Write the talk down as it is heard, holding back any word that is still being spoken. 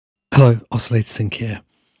Hello, Oscillator Sync here,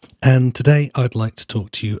 and today I'd like to talk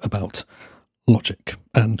to you about logic,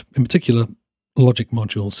 and in particular logic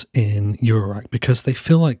modules in Eurorack, because they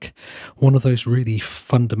feel like one of those really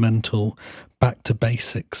fundamental back to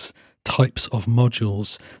basics types of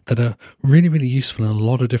modules that are really useful in a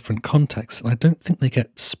lot of different contexts, and I don't think they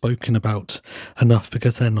get spoken about enough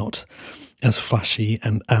because they're not as flashy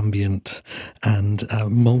and ambient and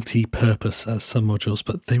multi-purpose as some modules,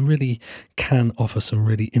 but they really can offer some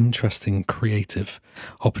really interesting creative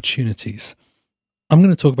opportunities. I'm going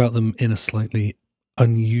to talk about them in a slightly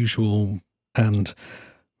unusual and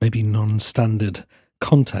maybe non-standard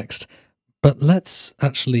context, but let's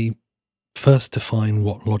actually first define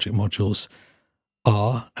what logic modules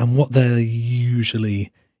are and what they're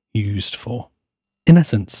usually used for. In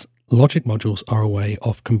essence, logic modules are a way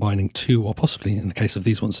of combining two, or possibly in the case of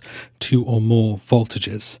these ones, two or more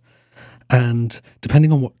voltages. And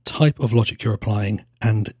depending on what type of logic you're applying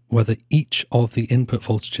and whether each of the input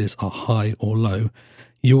voltages are high or low,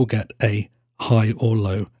 you will get a high or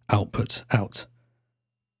low output out.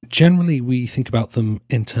 Generally, we think about them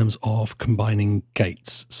in terms of combining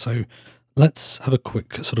gates. So let's have a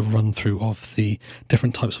quick sort of run through of the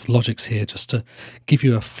different types of logics here, just to give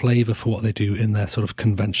you a flavour for what they do in their sort of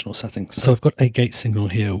conventional settings. So I've got a gate signal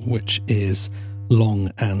here, which is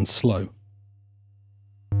long and slow.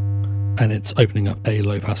 And it's opening up a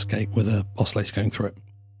low pass gate with an oscillator going through it.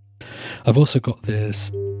 I've also got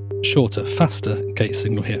this shorter, faster gate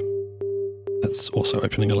signal here. That's also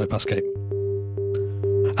opening a low pass gate.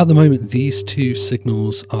 At the moment, these two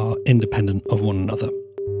signals are independent of one another.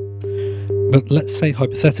 But let's say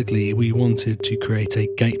hypothetically we wanted to create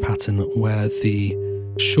a gate pattern where the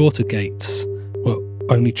shorter gates were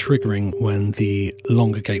only triggering when the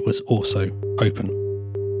longer gate was also open.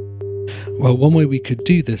 Well, one way we could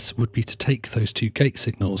do this would be to take those two gate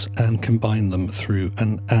signals and combine them through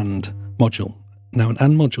an AND module. Now, an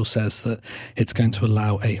AND module says that it's going to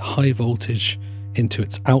allow a high voltage into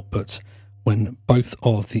its output when both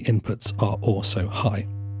of the inputs are also high.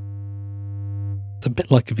 It's a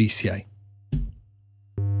bit like a VCA.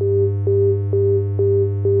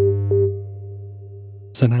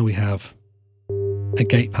 So now we have a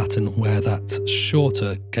gate pattern where that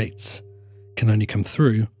shorter gates can only come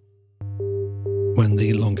through when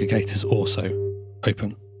the longer gate is also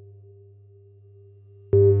open.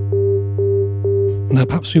 Now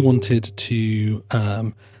perhaps we wanted to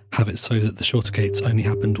have it so that the shorter gates only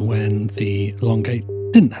happened when the long gate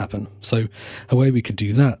didn't happen. So a way we could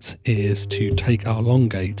do that is to take our long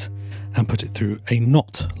gate and put it through a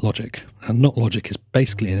NOT logic. And NOT logic is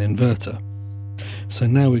basically an inverter. So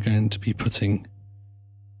now we're going to be putting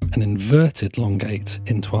an inverted long gate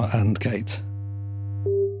into our AND gate.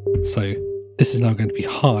 So this is now going to be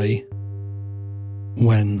high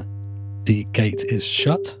when the gate is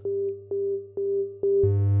shut.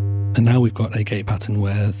 And now we've got a gate pattern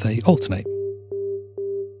where they alternate.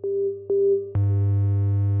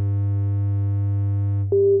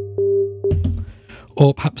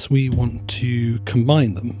 Or perhaps we want to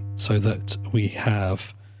combine them so that we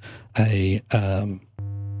have a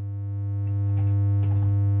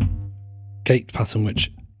gate pattern which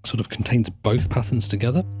sort of contains both patterns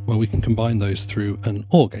together, where we can combine those through an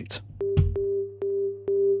OR gate.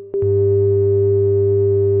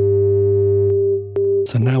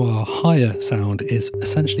 So now our higher sound is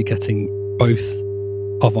essentially getting both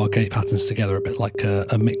of our gate patterns together, a bit like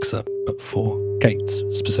a mixer, but for gates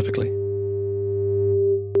specifically.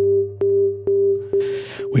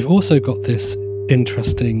 We've also got this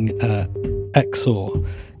interesting XOR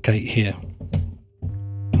gate here.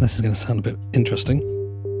 This is going to sound a bit interesting.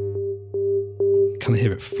 Kind of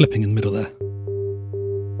hear it flipping in the middle there.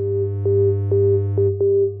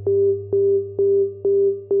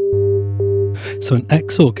 So an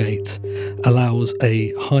XOR gate allows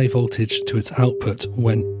a high voltage to its output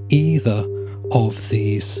when either of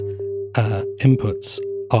these inputs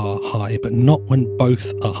are high, but not when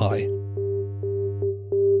both are high.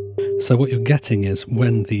 So what you're getting is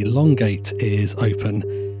when the long gate is open,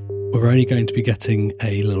 we're only going to be getting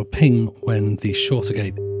a little ping when the shorter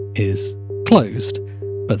gate is closed,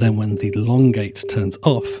 but then when the long gate turns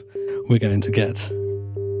off, we're going to get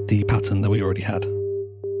the pattern that we already had.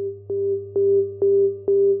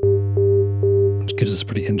 Which gives us a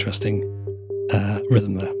pretty interesting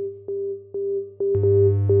rhythm there.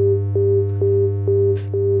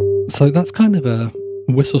 So that's kind of a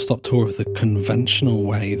whistle-stop tour of the conventional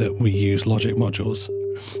way that we use logic modules.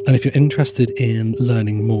 And if you're interested in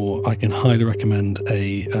learning more, I can highly recommend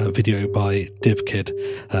a video by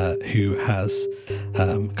DivKid, who has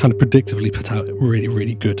kind of predictively put out really,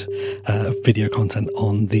 really good video content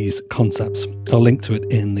on these concepts. I'll link to it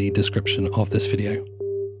in the description of this video.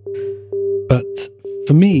 But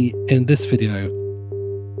for me, in this video,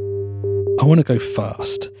 I want to go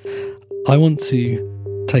fast. I want to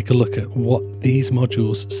take a look at what these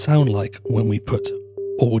modules sound like when we put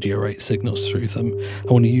audio rate signals through them.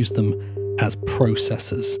 I want to use them as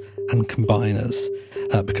processors and combiners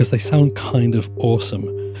because they sound kind of awesome.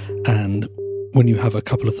 And when you have a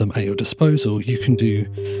couple of them at your disposal, you can do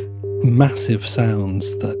massive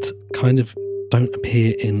sounds that kind of don't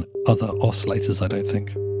appear in other oscillators, I don't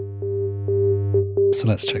think. So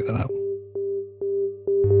let's check that out.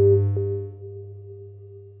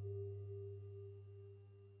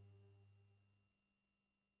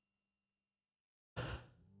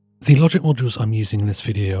 The Logic modules I'm using in this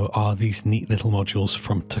video are these neat little modules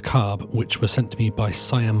from Takab, which were sent to me by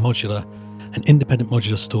Siam Modular, an independent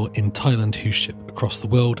modular store in Thailand who ship across the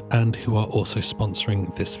world and who are also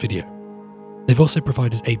sponsoring this video. They've also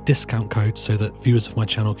provided a discount code so that viewers of my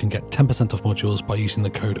channel can get 10% off modules by using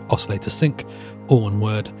the code OscillatorSync, all one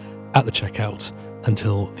word, at the checkout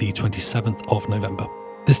until the 27th of November.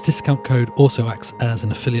 This discount code also acts as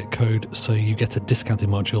an affiliate code, so you get a discounted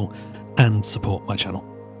module and support my channel.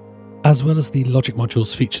 As well as the Logic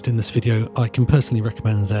modules featured in this video, I can personally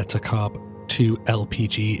recommend their Takab 2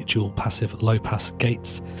 LPG dual passive low pass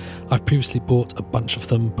gates. I've previously bought a bunch of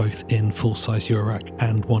them, both in full size Eurorack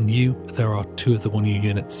and 1U. There are 2 of the 1U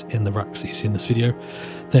units in the racks that you see in this video.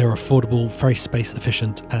 They're affordable, very space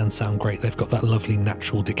efficient, and sound great. They've got that lovely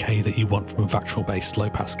natural decay that you want from a Vactral based low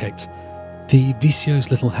pass gate. The VCO's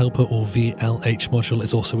Little Helper, or VLH module,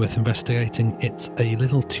 is also worth investigating. It's a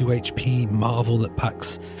little 2HP marvel that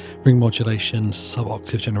packs ring modulation,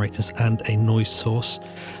 sub-octave generators, and a noise source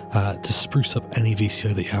to spruce up any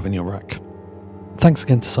VCO that you have in your rack. Thanks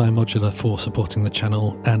again to Siam Modular for supporting the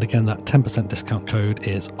channel, and again that 10% discount code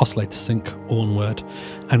is OscillatorSync, all one word,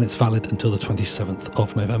 and it's valid until the 27th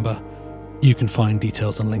of November. You can find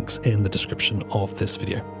details and links in the description of this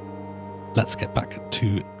video. Let's get back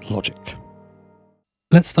to Logic.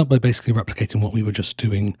 Let's start by basically replicating what we were just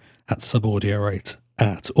doing at sub-audio rate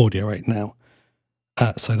at audio rate now.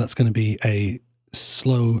 So that's going to be a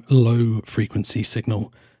slow, low frequency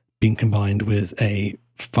signal being combined with a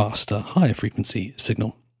faster, higher frequency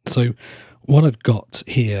signal. So what I've got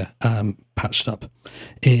here patched up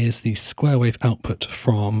is the square wave output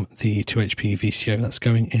from the 2HP VCO that's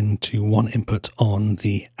going into one input on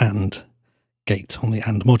the AND gate, on the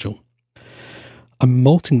AND module. I'm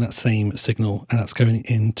multing that same signal, and that's going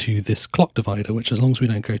into this clock divider, which, as long as we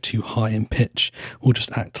don't go too high in pitch, will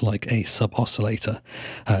just act like a sub-oscillator,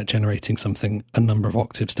 generating something a number of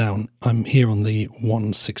octaves down. I'm here on the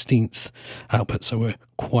 1/16th output, so we're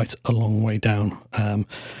quite a long way down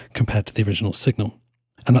compared to the original signal.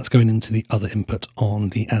 And that's going into the other input on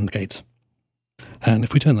the AND gate. And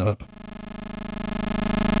if we turn that up,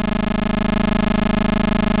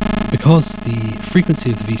 because the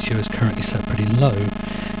frequency of the VCO is currently set pretty low,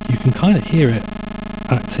 you can kind of hear it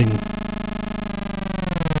acting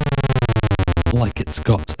like it's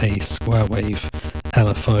got a square wave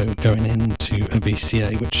LFO going into a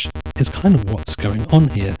VCA, which is kind of what's going on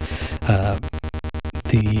here.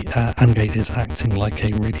 The AND gate is acting like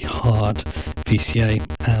a really hard VCA,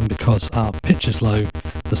 and because our pitch is low,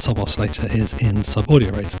 the sub-oscillator is in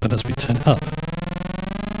sub-audio rate. But as we turn it up,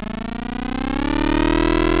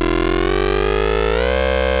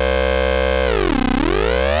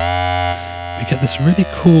 we get this really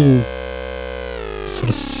cool sort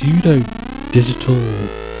of pseudo-digital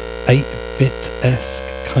 8-bit-esque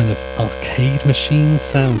kind of arcade machine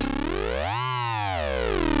sound.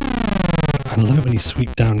 I love it when you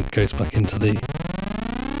sweep down, it goes back into the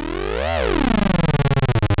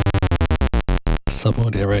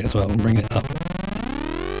sub-audio rate as well, and bring it up.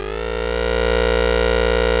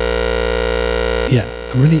 Yeah,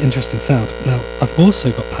 a really interesting sound. Now, I've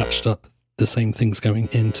also got patched up the same things going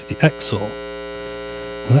into the XOR,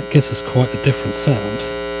 and that gives us quite a different sound,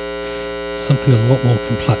 something a lot more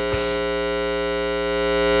complex.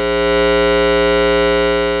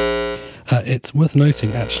 It's worth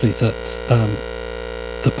noting actually that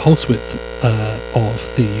the pulse width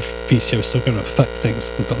of the VCO is still going to affect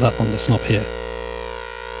things. I've got that on this knob here.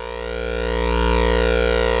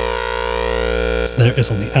 So there it is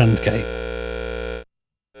on the AND gate.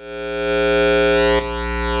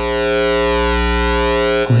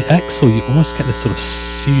 On the XOR, you almost get this sort of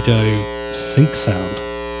pseudo sync sound.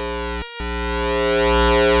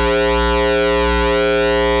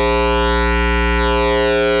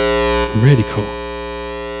 Really cool.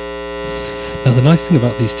 Now the nice thing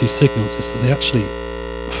about these two signals is that they actually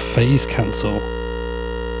phase cancel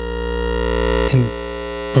in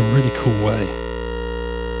a really cool way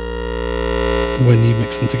when you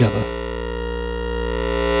mix them together.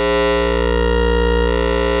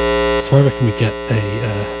 So I reckon we get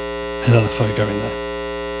an LFO going there.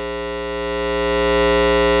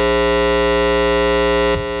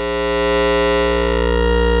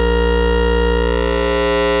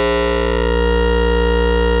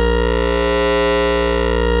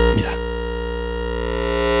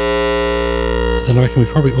 Then I reckon we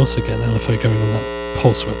probably also get an LFO going on that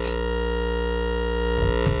pulse width.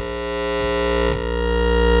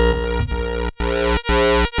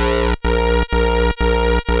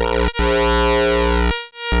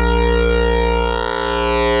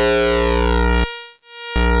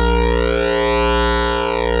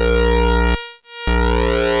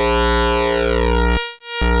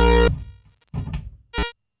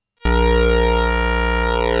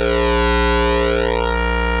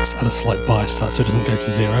 Add a slight bias to that so it doesn't go to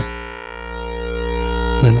 0.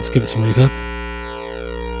 And then let's give it some reverb.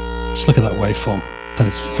 Just look at that waveform. That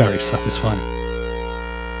is very satisfying.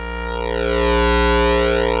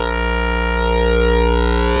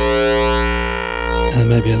 And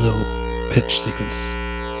maybe a little pitch sequence.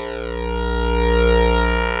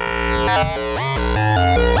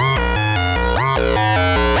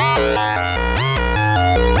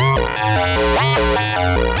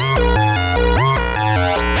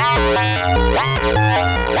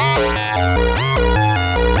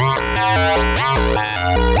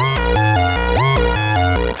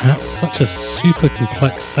 That's such a super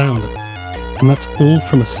complex sound, and that's all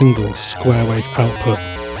from a single square wave output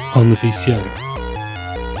on the VCO,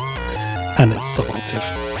 and it's sub-octave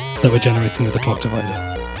that we're generating with the clock divider.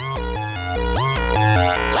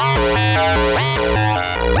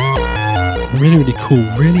 Really, really cool,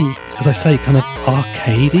 really, as I say, kind of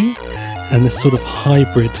arcadey, and this sort of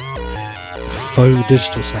hybrid faux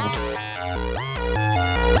digital sound.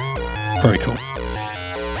 Very cool.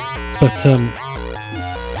 But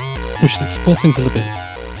we should explore things a little bit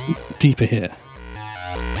deeper here.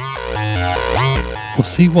 We'll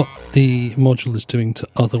see what the module is doing to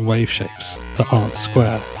other wave shapes that aren't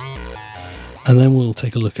square, and then we'll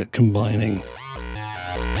take a look at combining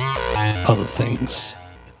other things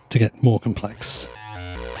to get more complex.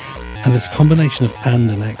 And this combination of AND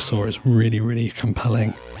and XOR is really, really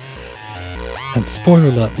compelling. And spoiler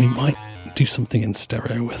alert, we might do something in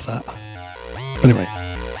stereo with that. But anyway,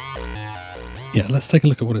 yeah, let's take a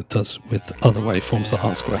look at what it does with other waveforms that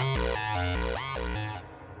aren't square.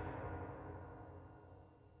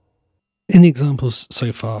 In the examples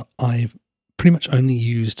so far, I've pretty much only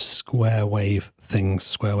used square wave things,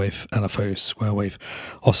 square wave LFOs, square wave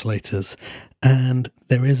oscillators, and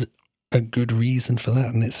there is a good reason for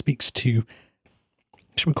that, and it speaks to,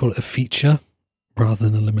 should we call it a feature rather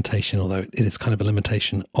than a limitation, although it is kind of a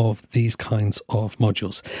limitation of these kinds of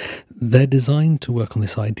modules. They're designed to work on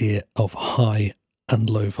this idea of high and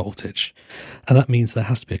low voltage, and that means there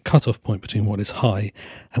has to be a cutoff point between what is high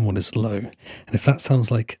and what is low. And if that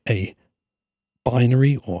sounds like a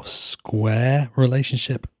binary or square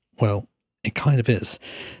relationship, well, it kind of is.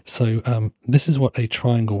 So this is what a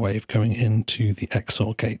triangle wave going into the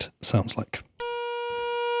XOR gate sounds like.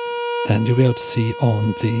 And you'll be able to see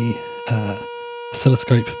on the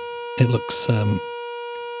oscilloscope, it looks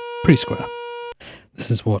pretty square. This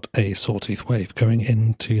is what a sawtooth wave going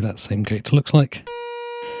into that same gate looks like.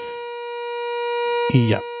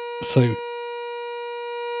 Yeah, so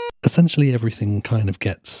essentially everything kind of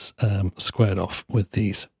gets squared off with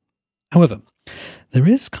these. However, there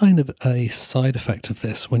is kind of a side effect of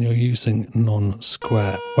this when you're using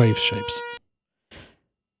non-square wave shapes.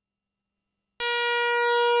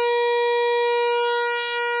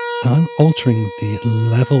 Now I'm altering the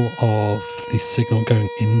level of the signal going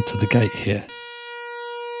into the gate here.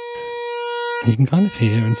 And you can kind of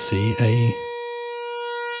hear and see a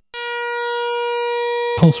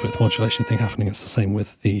pulse width modulation thing happening. It's the same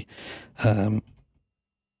with the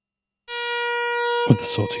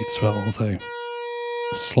sawtooth as well, although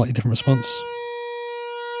a slightly different response.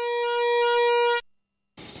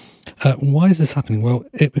 Why is this happening? Well,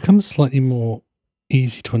 it becomes slightly more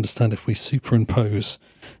easy to understand if we superimpose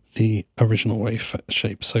the original wave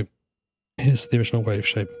shape. So here's the original wave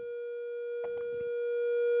shape.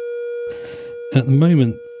 And at the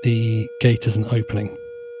moment, the gate isn't opening.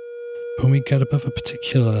 When we get above a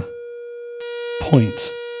particular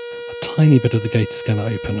point, a tiny bit of the gate is going to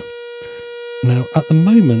open. Now, at the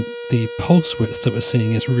moment, the pulse width that we're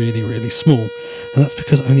seeing is really, really small, and that's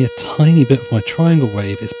because only a tiny bit of my triangle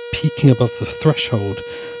wave is peaking above the threshold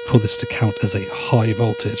for this to count as a high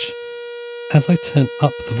voltage. As I turn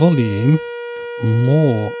up the volume,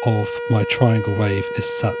 more of my triangle wave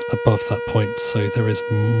is sat above that point, so there is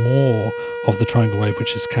more of the triangle wave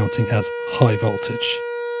which is counting as high voltage.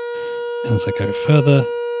 And as I go further,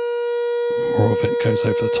 more of it goes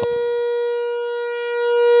over the top.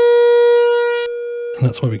 And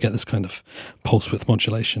that's why we get this kind of pulse width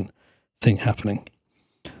modulation thing happening.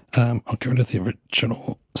 I'll get rid of the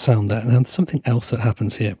original sound there. And then something else that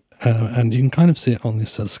happens here, and you can kind of see it on the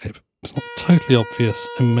oscilloscope. It's not totally obvious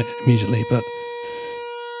immediately, but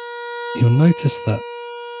you'll notice that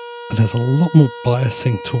there's a lot more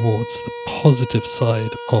biasing towards the positive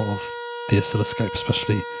side of the oscilloscope,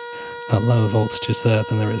 especially at lower voltages there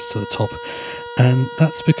than there is to the top. And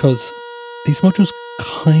that's because these modules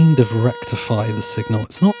kind of rectify the signal.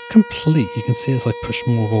 It's not complete. You can see as I push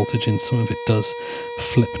more voltage in, some of it does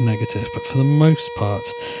flip negative, but for the most part,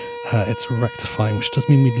 it's rectifying, which does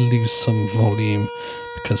mean we lose some volume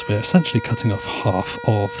because we're essentially cutting off half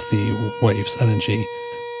of the wave's energy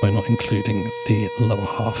by not including the lower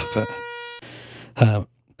half of it.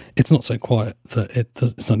 It's not so quiet that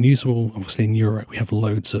it's not usable. Obviously in Eurorack we have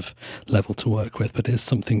loads of level to work with, but it is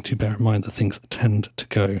something to bear in mind that things tend to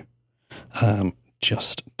go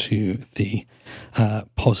just to the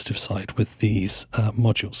positive side with these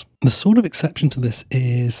modules. The sort of exception to this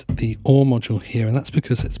is the OR module here, and that's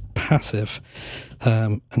because it's passive,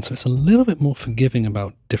 and so it's a little bit more forgiving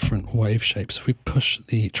about different wave shapes. If we push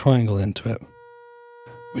the triangle into it,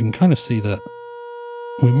 we can kind of see that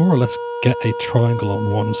we more or less get a triangle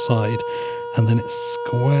on one side, and then it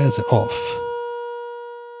squares it off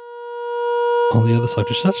on the other side,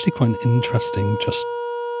 which is actually quite an interesting just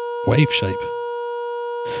wave shape.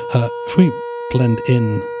 If we blend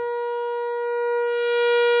in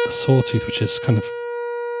the sawtooth, which is kind of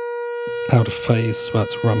out of phase, where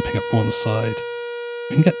it's ramping up one side,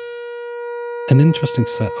 we can get an interesting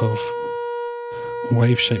set of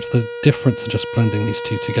wave shapes. The difference of just blending these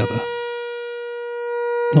two together,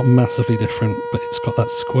 not massively different, but it's got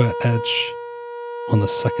that square edge on the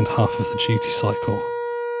second half of the duty cycle,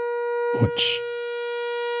 which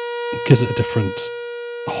gives it a different,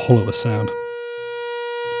 hollower sound.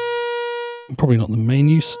 Probably not the main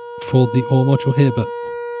use for the OR module here, but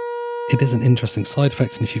it is an interesting side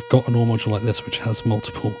effect. And if you've got an OR module like this, which has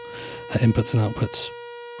multiple inputs and outputs,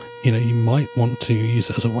 you might want to use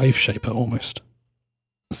it as a wave shaper almost.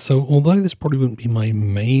 So although this probably wouldn't be my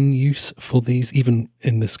main use for these, even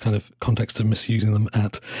in this kind of context of misusing them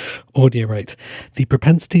at audio rate, the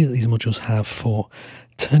propensity that these modules have for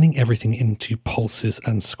turning everything into pulses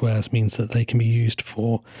and squares means that they can be used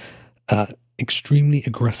for extremely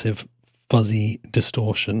aggressive fuzzy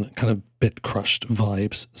distortion, kind of bit crushed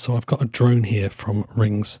vibes. So I've got a drone here from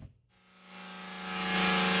Rings.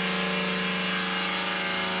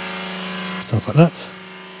 Sounds like that.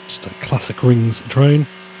 Just a classic Rings drone.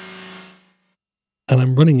 And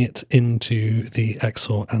I'm running it into the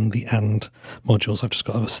XOR and the AND modules. I've just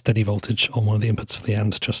got a steady voltage on one of the inputs for the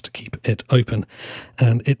AND just to keep it open.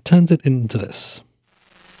 And it turns it into this.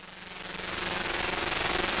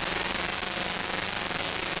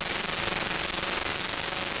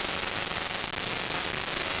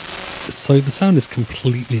 So the sound is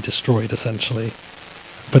completely destroyed, essentially,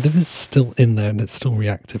 but it is still in there and it's still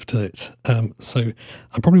reactive to it. So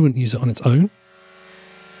I probably wouldn't use it on its own,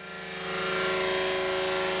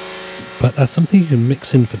 but as something you can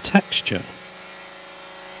mix in for texture,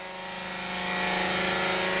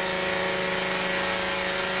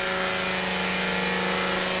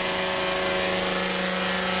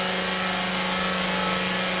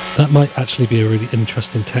 that might actually be a really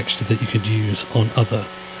interesting texture that you could use on other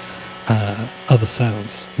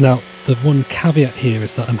sounds. Now, the one caveat here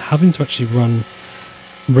is that I'm having to actually run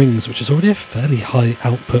Rings, which is already a fairly high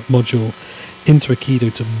output module, into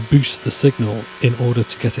Aikido to boost the signal in order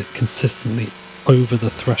to get it consistently over the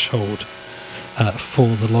threshold for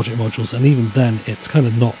the Logic modules, and even then it's kind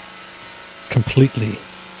of not completely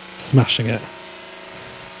smashing it.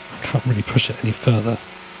 I can't really push it any further.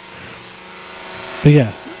 But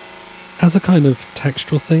yeah, as a kind of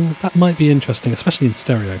textural thing, that might be interesting, especially in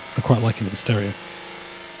stereo. I quite like it in stereo.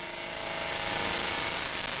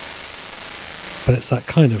 But it's that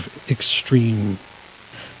kind of extreme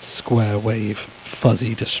square wave,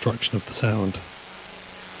 fuzzy destruction of the sound.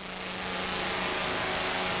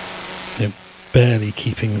 Barely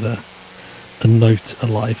keeping the note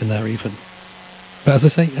alive in there even. But as I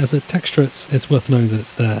say, as a texture, it's worth knowing that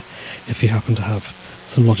it's there if you happen to have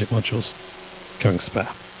some Logic modules going spare.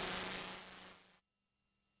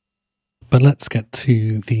 But let's get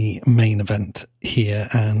to the main event here,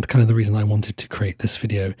 and kind of the reason I wanted to create this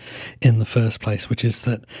video in the first place, which is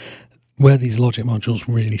that where these logic modules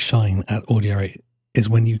really shine at Audio 8 is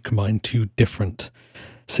when you combine two different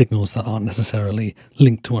signals that aren't necessarily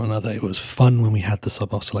linked to one another. It was fun when we had the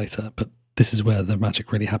sub-oscillator, but this is where the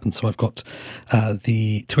magic really happens. So I've got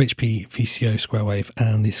the 2HP VCO square wave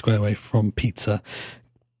and the square wave from Pizza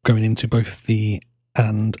going into both the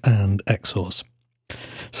AND XORs.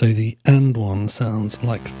 So the AND one sounds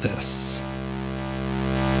like this.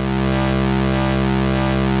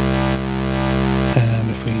 And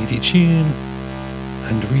if we detune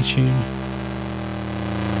and retune,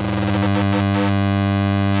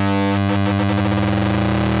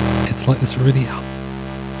 it's like this really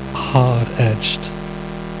hard-edged,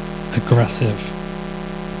 aggressive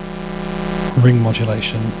ring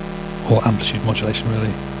modulation, or amplitude modulation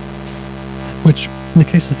really, which in the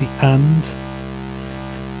case of the AND,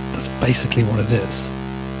 that's basically what it is.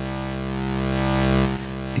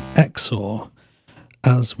 The XOR,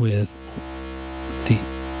 as with the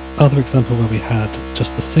other example where we had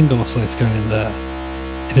just the single oscillator going in there,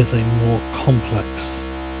 it is a more complex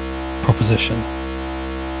proposition.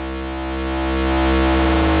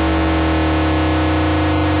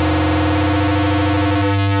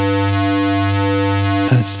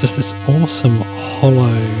 And it's just this awesome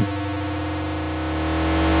hollow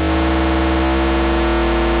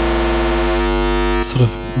sort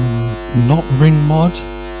of not ring mod,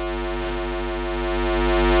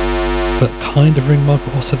 but kind of ring mod,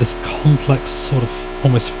 but also this complex sort of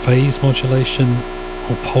almost phase modulation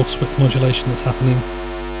or pulse width modulation that's happening.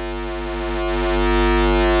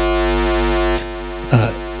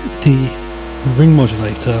 The ring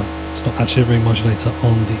modulator, it's not actually a ring modulator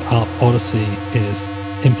on the ARP Odyssey, is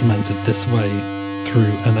implemented this way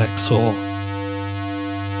through an XOR.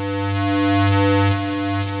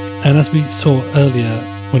 And as we saw earlier,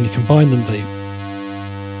 when you combine them, they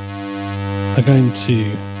are going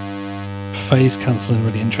to phase cancel in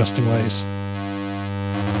really interesting ways.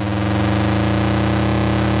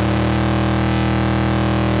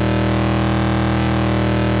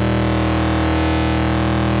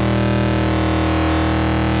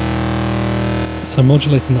 So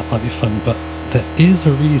modulating that might be fun, but there is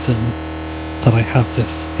a reason that I have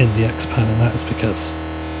this in the X-Pan, and that is because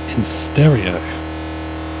in stereo,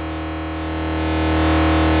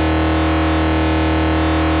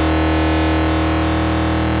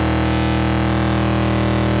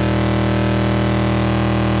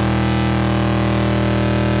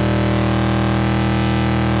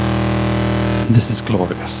 this is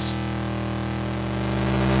glorious.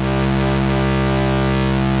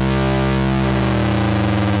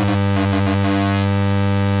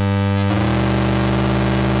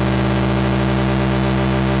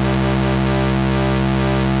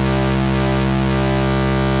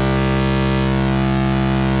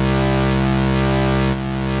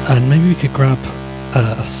 And maybe we could grab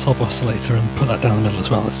a sub-oscillator and put that down the middle as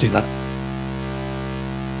well. Let's do that.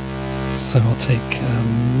 So I'll take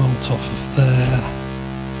mult off of there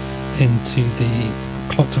into the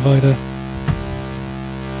clock divider.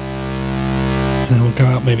 And then we'll go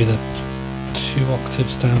out maybe the 2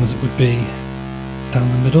 octaves down as it would be down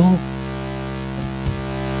the middle.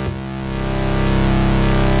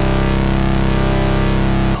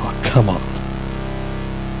 Oh, come on.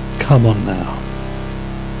 Come on now.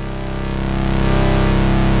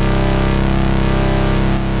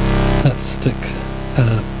 Let's stick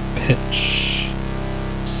a pitch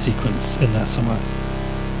sequence in there somewhere.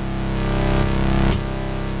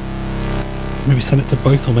 Maybe send it to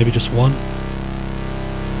both, or maybe just one.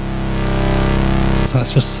 So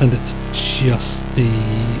let's just send it to just the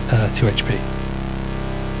 2HP.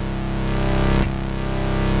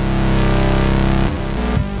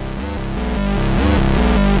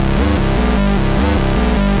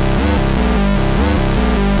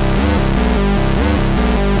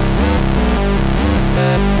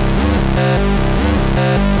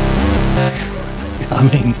 I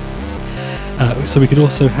mean, so we could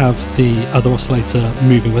also have the other oscillator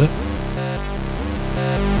moving with it.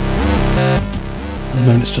 At the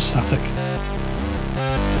moment it's just static.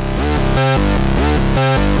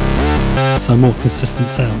 So a more consistent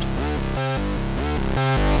sound.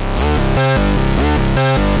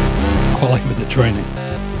 Quite like it with it draining.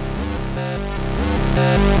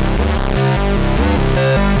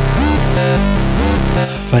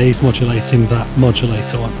 Phase modulating that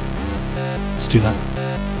modulator one. Let's do that.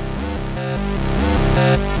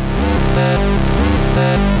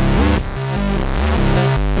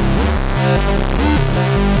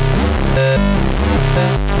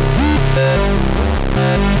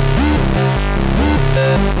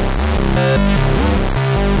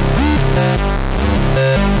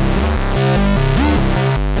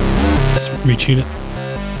 retune it.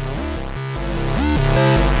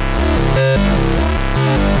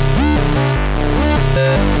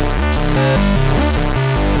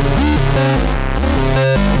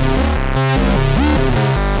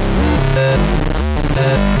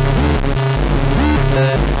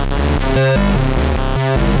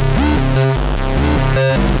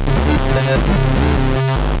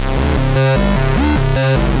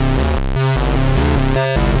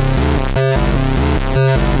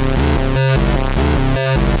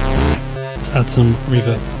 Let's add some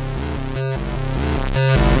reverb.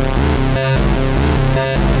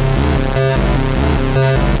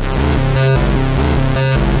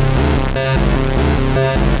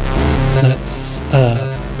 Let's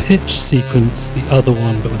pitch sequence the other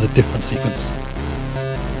one but with a different sequence.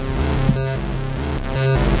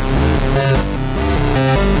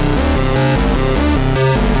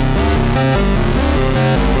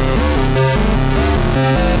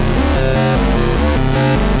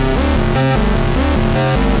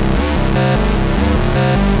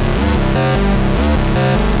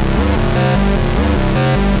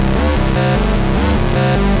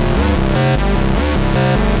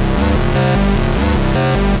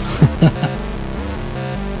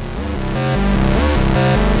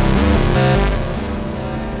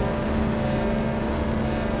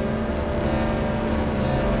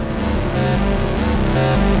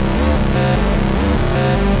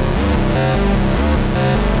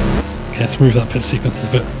 Okay, let's move that pitch sequence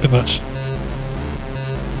a bit much.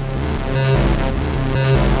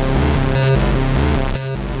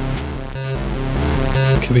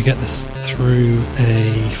 Can we get this through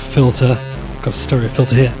a filter? Got a stereo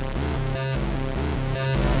filter here.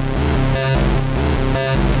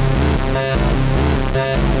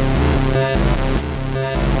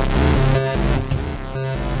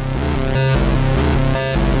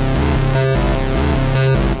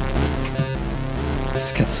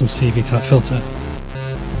 Let's get some CV type filter.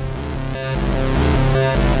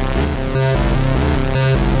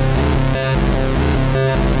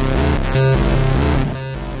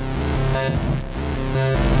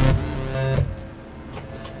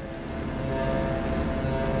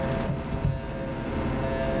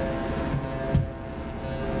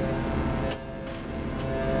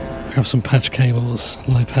 Grab some patch cables,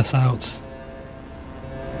 low pass out.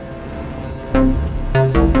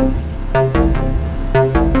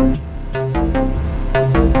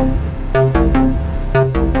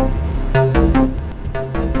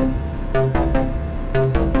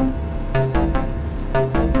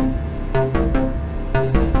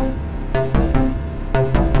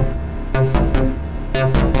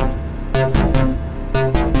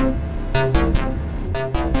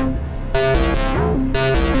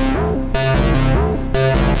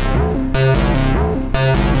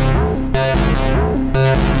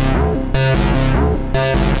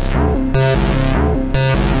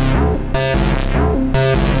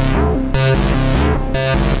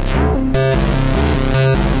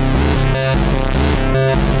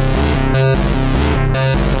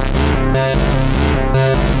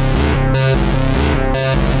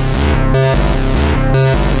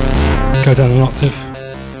 Go down an octave.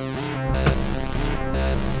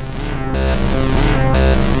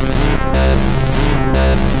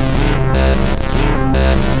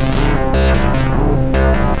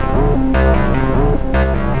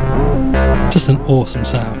 Just an awesome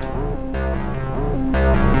sound.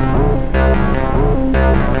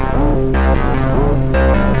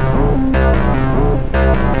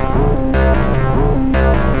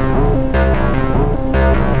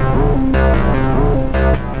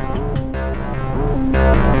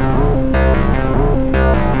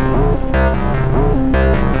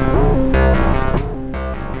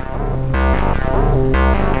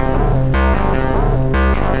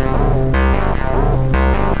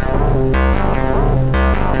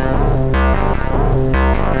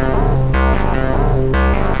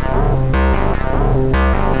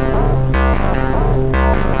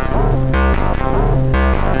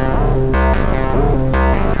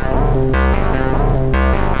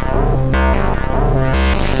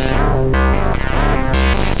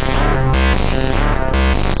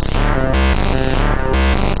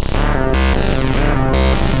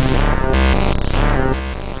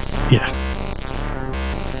 Yeah.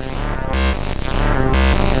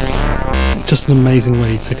 Just an amazing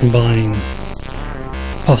way to combine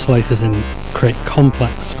oscillators and create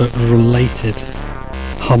complex but related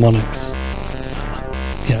harmonics.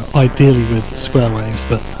 You know, ideally with square waves,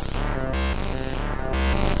 but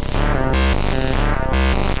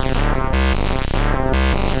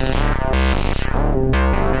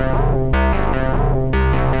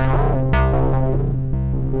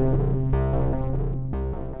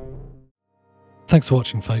Thanks for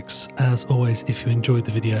watching, folks. As always, if you enjoyed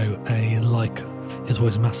the video, a like is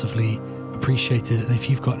always massively appreciated. And if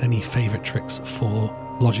you've got any favourite tricks for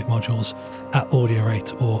Logic modules at audio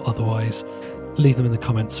rate or otherwise, leave them in the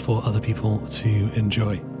comments for other people to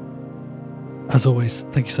enjoy. As always,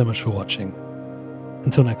 thank you so much for watching.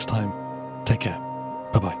 Until next time, take care.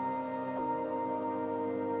 Bye-bye.